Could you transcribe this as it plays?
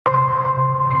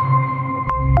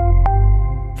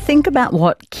think about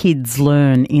what kids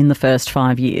learn in the first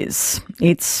 5 years,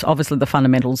 it's obviously the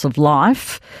fundamentals of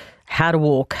life: how to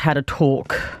walk, how to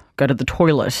talk, go to the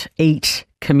toilet, eat,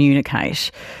 communicate.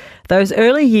 Those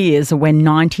early years are when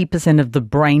 90% of the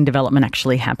brain development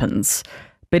actually happens.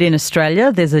 But in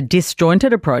Australia, there's a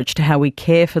disjointed approach to how we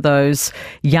care for those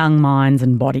young minds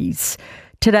and bodies.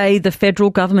 Today, the federal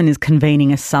government is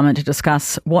convening a summit to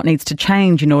discuss what needs to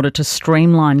change in order to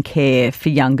streamline care for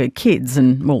younger kids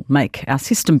and, well, make our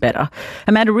system better.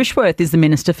 Amanda Rishworth is the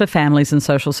Minister for Families and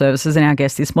Social Services and our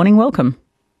guest this morning. Welcome.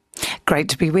 Great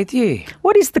to be with you.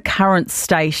 What is the current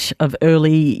state of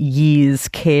early years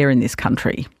care in this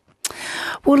country?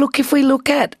 Well, look, if we look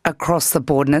at across the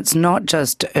board, and it's not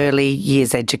just early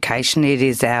years education, it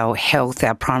is our health,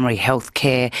 our primary health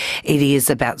care, it is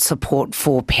about support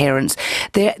for parents.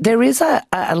 There is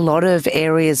a lot of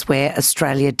areas where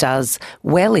Australia does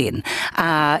well in.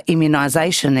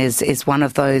 Immunisation is one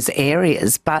of those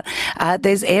areas, but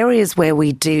there's areas where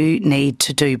we do need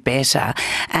to do better.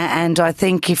 And I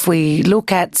think if we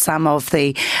look at some of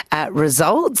the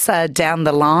results down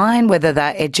the line, whether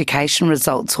they're education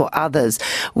results or others,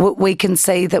 we can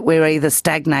see that we're either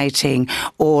stagnating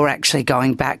or actually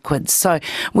going backwards. So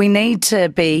we need to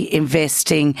be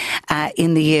investing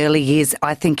in the early years,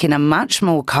 I think, in a much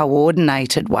more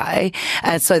coordinated way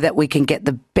so that we can get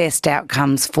the best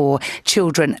outcomes for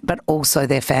children but also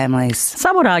their families.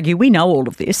 Some would argue we know all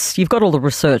of this. You've got all the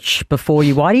research before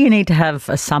you. Why do you need to have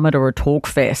a summit or a talk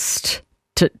fest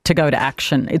to go to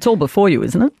action? It's all before you,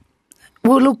 isn't it?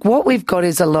 Well, look, what we've got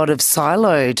is a lot of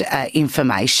siloed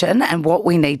information, and what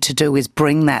we need to do is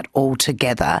bring that all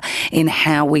together in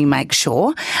how we make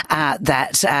sure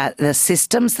that the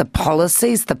systems, the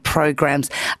policies, the programs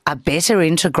are better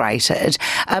integrated,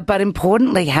 but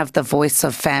importantly have the voice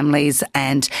of families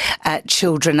and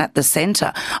children at the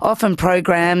centre. Often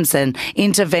programs and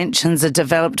interventions are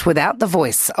developed without the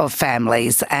voice of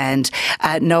families and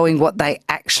knowing what they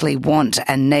actually want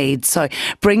and need. So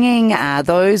bringing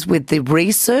those with the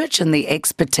research and the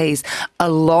expertise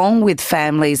along with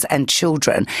families and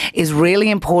children is really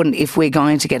important if we're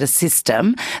going to get a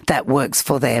system that works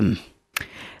for them.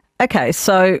 Okay,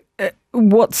 so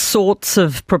what sorts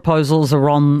of proposals are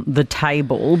on the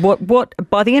table? What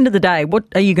by the end of the day, what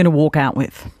are you going to walk out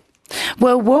with?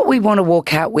 Well, what we want to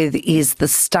walk out with is the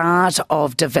start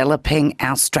of developing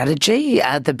our strategy.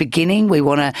 The beginning, we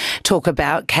want to talk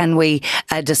about, can we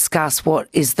discuss what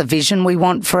is the vision we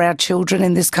want for our children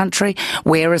in this country?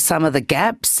 Where are some of the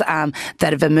gaps that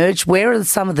have emerged? Where are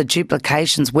some of the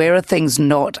duplications? Where are things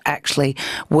not actually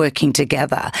working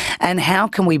together? And how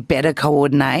can we better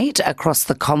coordinate across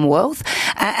the Commonwealth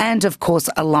and, of course,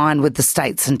 align with the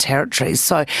states and territories?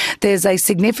 So there's a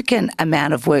significant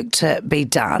amount of work to be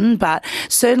done. But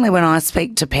certainly when I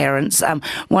speak to parents,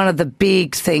 one of the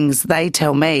big things they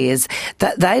tell me is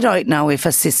that they don't know if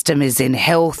a system is in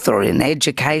health or in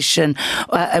education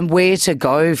and where to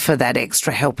go for that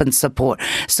extra help and support.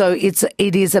 So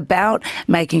it is about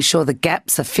making sure the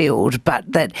gaps are filled,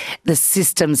 but that the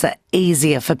systems are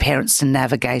easier for parents to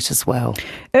navigate as well.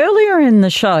 Earlier in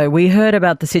the show, we heard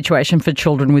about the situation for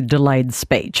children with delayed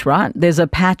speech, right? There's a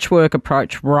patchwork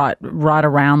approach right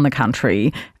around the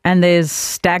country, and there's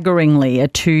staggeringly a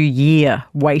 2-year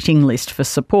waiting list for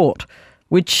support,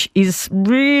 which is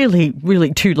really,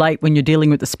 really too late when you're dealing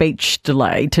with a speech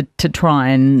delay to try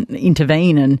and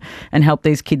intervene and help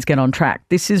these kids get on track.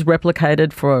 This is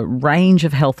replicated for a range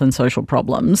of health and social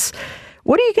problems.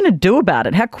 What are you going to do about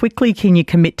it? How quickly can you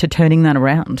commit to turning that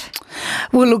around?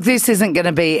 Well, look, this isn't going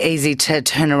to be easy to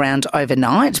turn around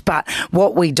overnight, but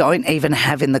what we don't even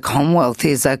have in the Commonwealth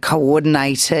is a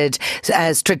coordinated,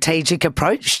 strategic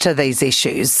approach to these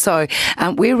issues. So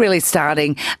we're really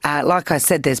starting, like I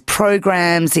said, there's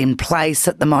programs in place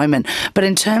at the moment, but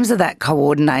in terms of that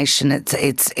coordination,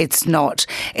 it's not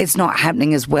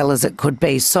happening as well as it could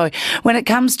be. So when it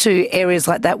comes to areas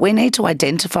like that, we need to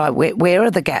identify where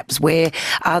are the gaps, where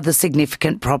are the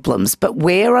significant problems, but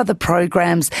where are the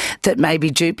programs that may be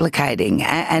duplicating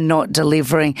and not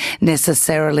delivering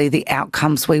necessarily the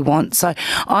outcomes we want. So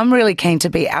I'm really keen to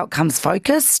be outcomes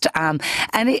focused, and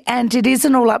it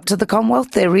isn't all up to the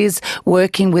Commonwealth. There is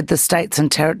working with the states and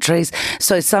territories.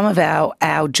 So some of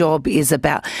our job is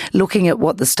about looking at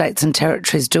what the states and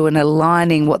territories do and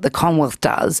aligning what the Commonwealth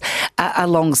does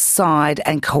alongside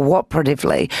and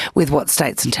cooperatively with what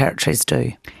states and territories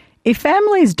do. If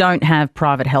families don't have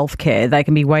private health care, they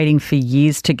can be waiting for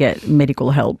years to get medical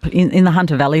help. In the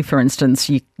Hunter Valley, for instance,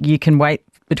 you can wait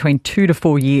between 2 to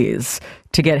 4 years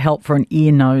to get help for an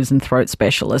ear, nose and throat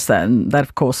specialist. And that,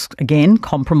 of course, again,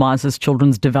 compromises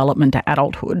children's development to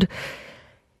adulthood.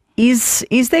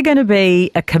 Is there going to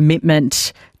be a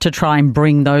commitment to try and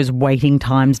bring those waiting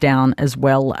times down as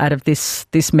well out of this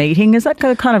meeting? Is that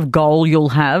the kind of goal you'll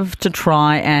have to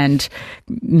try and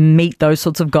meet those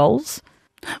sorts of goals?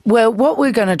 Well, what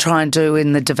we're going to try and do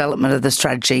in the development of the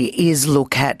strategy is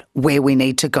look at where we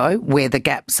need to go, where the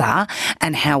gaps are,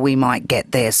 and how we might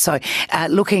get there. So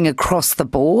looking across the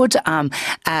board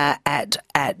at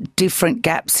different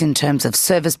gaps in terms of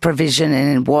service provision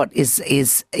and what is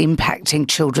impacting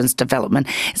children's development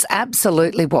is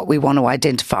absolutely what we want to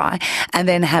identify, and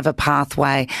then have a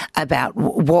pathway about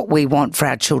what we want for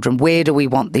our children. Where do we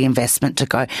want the investment to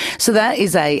go? So that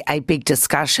is a big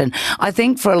discussion. I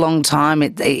think for a long time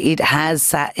it has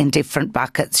sat in different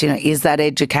buckets. Is that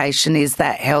education? Is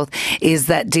that health? Is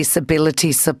that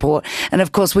disability support? And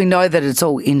of course, we know that it's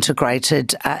all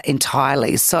integrated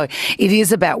entirely. So it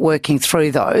is about working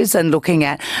through those and looking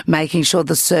at making sure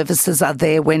the services are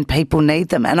there when people need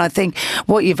them. And I think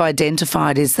what you've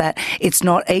identified is that it's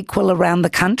not equal around the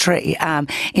country.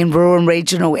 In rural and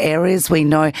regional areas, we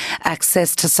know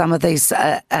access to some of these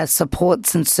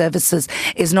supports and services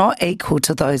is not equal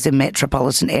to those in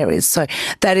metropolitan areas. So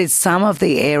that is some of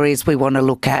the areas we want to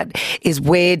look at, is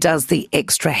where does the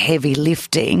extra heavy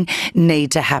lifting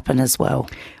need to happen as well.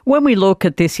 When we look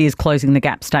at this year's Closing the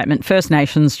Gap statement, First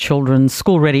Nations children's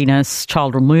school readiness,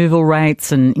 child removal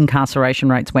rates and incarceration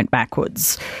rates went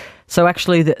backwards. So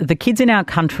actually the kids in our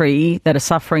country that are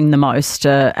suffering the most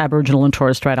are Aboriginal and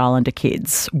Torres Strait Islander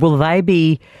kids. Will they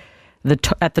be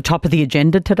at the top of the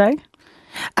agenda today?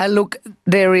 Look,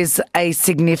 there is a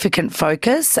significant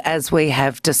focus as we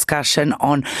have discussion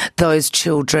on those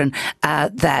children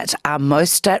that are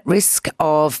most at risk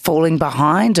of falling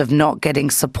behind, of not getting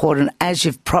support. And as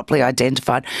you've properly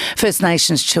identified, First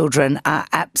Nations children are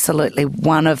absolutely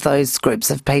one of those groups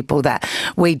of people that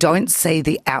we don't see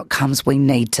the outcomes we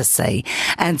need to see.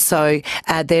 And so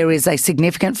there is a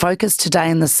significant focus today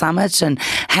in the summit and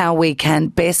how we can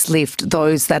best lift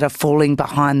those that are falling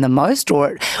behind the most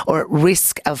or at risk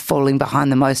of falling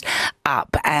behind the most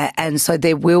up. And so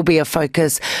there will be a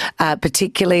focus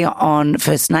particularly on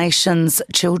First Nations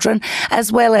children,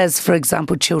 as well as, for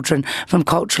example, children from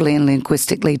culturally and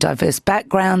linguistically diverse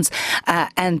backgrounds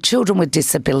and children with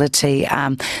disability.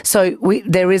 So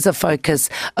there is a focus,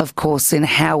 of course, in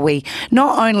how we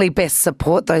not only best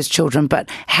support those children, but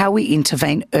how we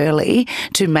intervene early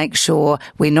to make sure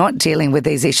we're not dealing with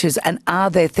these issues, and are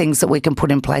there things that we can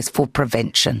put in place for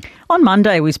prevention. On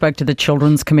Monday, we spoke to the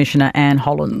Children's Commissioner, Anne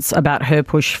Hollands, about her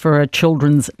push for a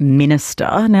children's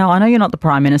minister. Now, I know you're not the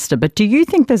Prime Minister, but do you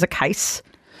think there's a case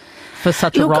for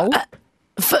such a role?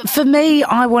 For me,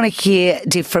 I want to hear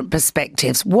different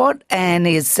perspectives. What Anne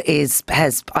has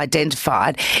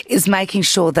identified is making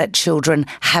sure that children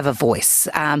have a voice.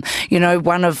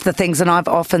 One of the things, and I've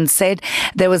often said,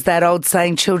 there was that old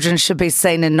saying, children should be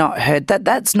seen and not heard.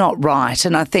 That's not right.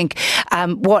 And I think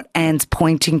what Anne's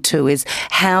pointing to is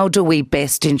how do we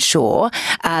best ensure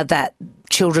that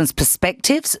children's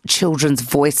perspectives, children's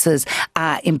voices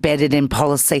are embedded in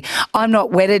policy. I'm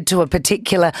not wedded to a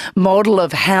particular model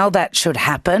of how that should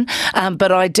happen,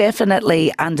 but I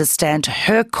definitely understand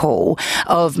her call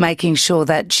of making sure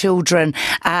that children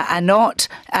are not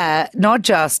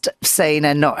just seen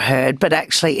and not heard, but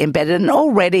actually embedded. And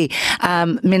already,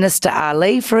 Minister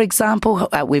Ali, for example,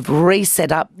 we've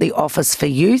reset up the Office for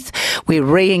Youth. We're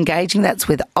re-engaging. That's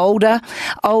with older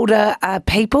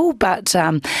people, but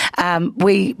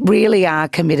we really are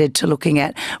committed to looking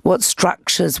at what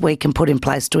structures we can put in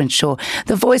place to ensure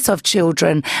the voice of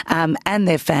children and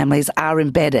their families are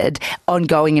embedded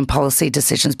ongoing in policy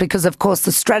decisions, because of course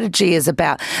the strategy is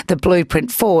about the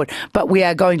blueprint forward, but we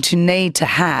are going to need to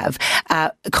have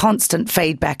constant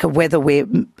feedback of whether we're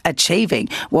achieving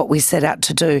what we set out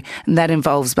to do, and that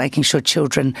involves making sure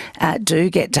children do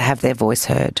get to have their voice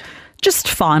heard. Just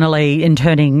finally, in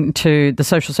turning to the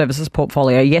social services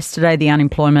portfolio, yesterday the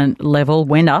unemployment level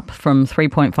went up from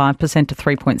 3.5% to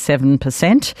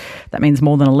 3.7%. That means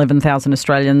more than 11,000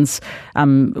 Australians,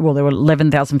 there were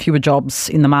 11,000 fewer jobs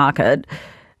in the market.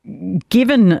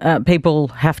 Given people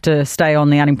have to stay on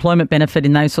the unemployment benefit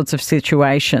in those sorts of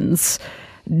situations,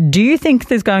 do you think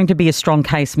there's going to be a strong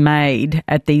case made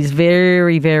at these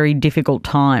very, very difficult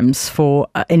times for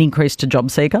an increase to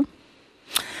JobSeeker?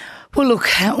 Well, look,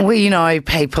 we know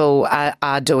people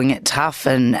are doing it tough,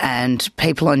 and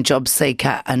people on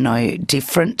JobSeeker are no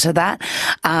different to that.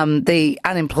 The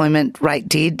unemployment rate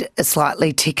did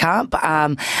slightly tick up,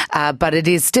 but it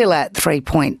is still at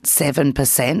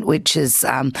 3.7%, which is,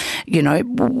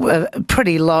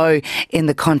 pretty low in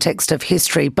the context of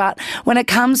history. But when it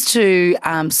comes to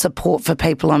support for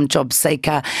people on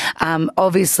JobSeeker,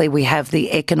 obviously we have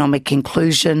the Economic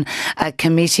Inclusion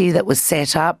Committee that was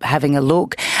set up, having a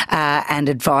look and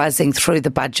advising through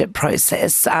the budget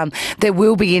process. There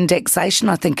will be indexation.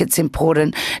 I think it's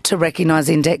important to recognise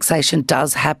indexation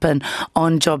does happen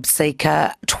on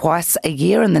JobSeeker twice a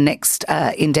year, and the next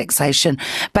indexation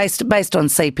based on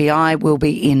CPI will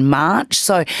be in March.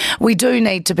 So we do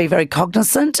need to be very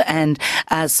cognisant and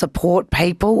support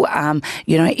people,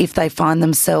 if they find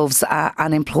themselves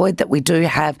unemployed, that we do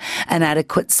have an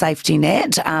adequate safety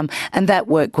net, and that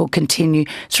work will continue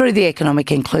through the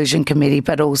Economic Inclusion Committee,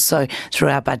 but also through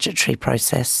our budgetary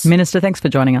process. Minister, thanks for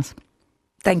joining us.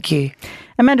 Thank you.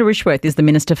 Amanda Rishworth is the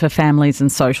Minister for Families and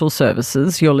Social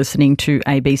Services. You're listening to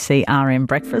ABC RM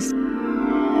Breakfast.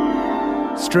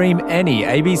 Stream any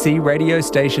ABC radio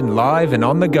station live and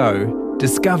on the go.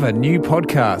 Discover new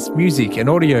podcasts, music and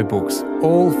audiobooks,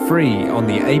 all free on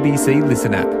the ABC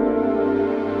Listen app.